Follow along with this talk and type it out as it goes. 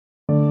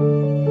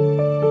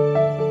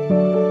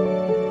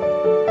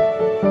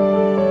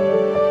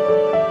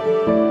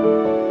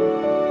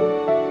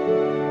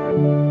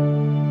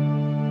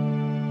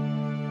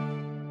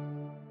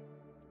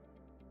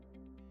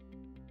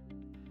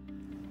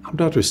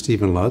Dr.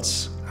 Stephen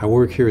Lutz. I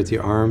work here at the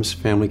Arms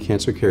Family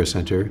Cancer Care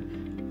Center.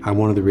 I'm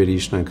one of the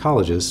radiation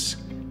oncologists,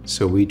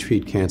 so we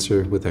treat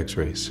cancer with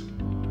x-rays.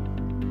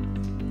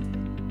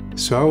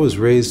 So I was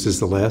raised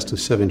as the last of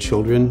 7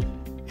 children,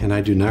 and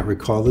I do not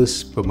recall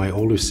this, but my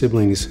older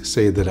siblings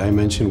say that I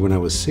mentioned when I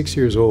was 6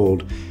 years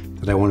old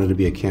that I wanted to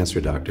be a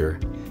cancer doctor.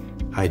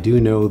 I do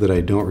know that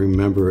I don't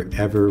remember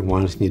ever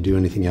wanting to do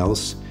anything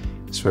else,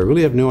 so I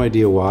really have no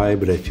idea why,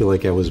 but I feel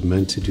like I was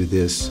meant to do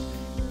this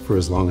for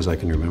as long as I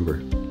can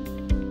remember.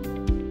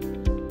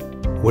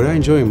 What I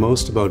enjoy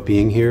most about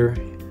being here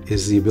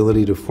is the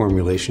ability to form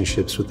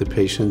relationships with the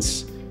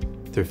patients,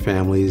 their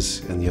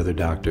families, and the other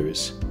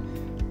doctors.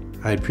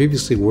 I had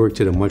previously worked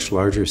at a much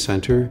larger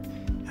center,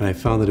 and I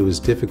found that it was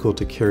difficult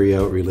to carry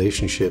out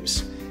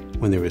relationships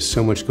when there was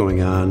so much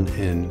going on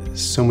and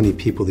so many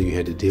people that you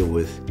had to deal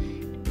with.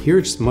 Here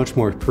it's much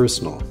more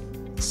personal.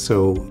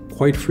 So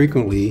quite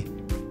frequently,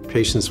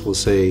 patients will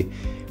say,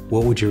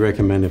 "What would you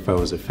recommend if I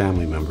was a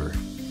family member?"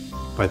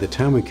 By the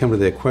time we come to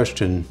that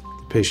question,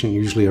 the patient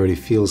usually already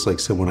feels like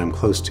someone I'm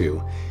close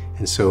to.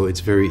 And so it's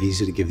very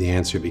easy to give the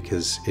answer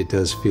because it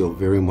does feel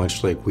very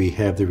much like we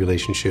have the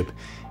relationship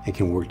and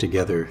can work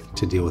together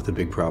to deal with a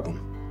big problem.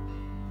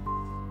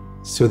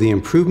 So the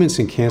improvements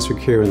in cancer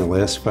care in the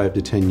last 5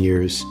 to 10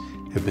 years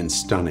have been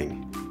stunning.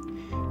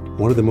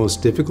 One of the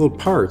most difficult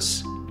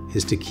parts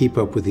is to keep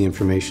up with the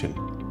information.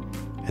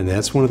 And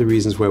that's one of the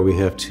reasons why we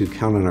have to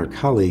count on our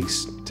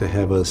colleagues to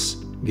have us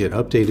get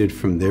updated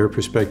from their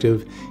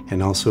perspective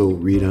and also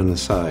read on the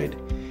side.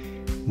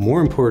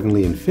 More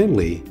importantly, in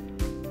Findlay,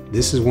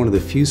 this is one of the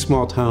few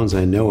small towns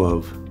I know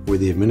of where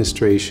the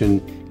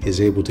administration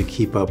is able to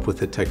keep up with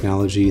the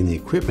technology and the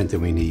equipment that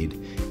we need.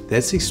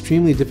 That's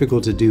extremely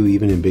difficult to do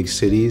even in big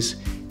cities.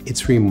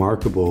 It's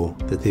remarkable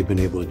that they've been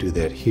able to do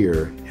that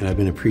here, and I've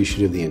been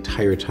appreciative the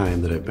entire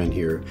time that I've been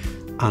here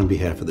on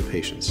behalf of the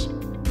patients.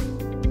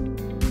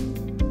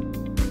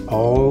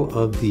 All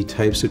of the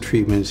types of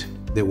treatment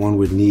that one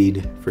would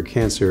need for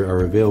cancer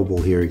are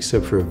available here,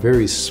 except for a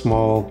very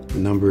small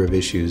number of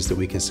issues that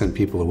we can send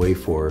people away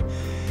for.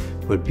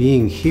 But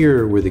being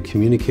here where the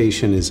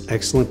communication is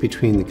excellent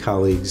between the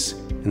colleagues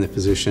and the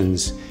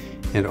physicians,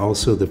 and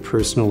also the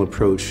personal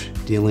approach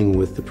dealing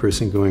with the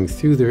person going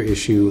through their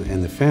issue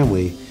and the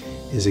family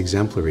is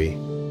exemplary.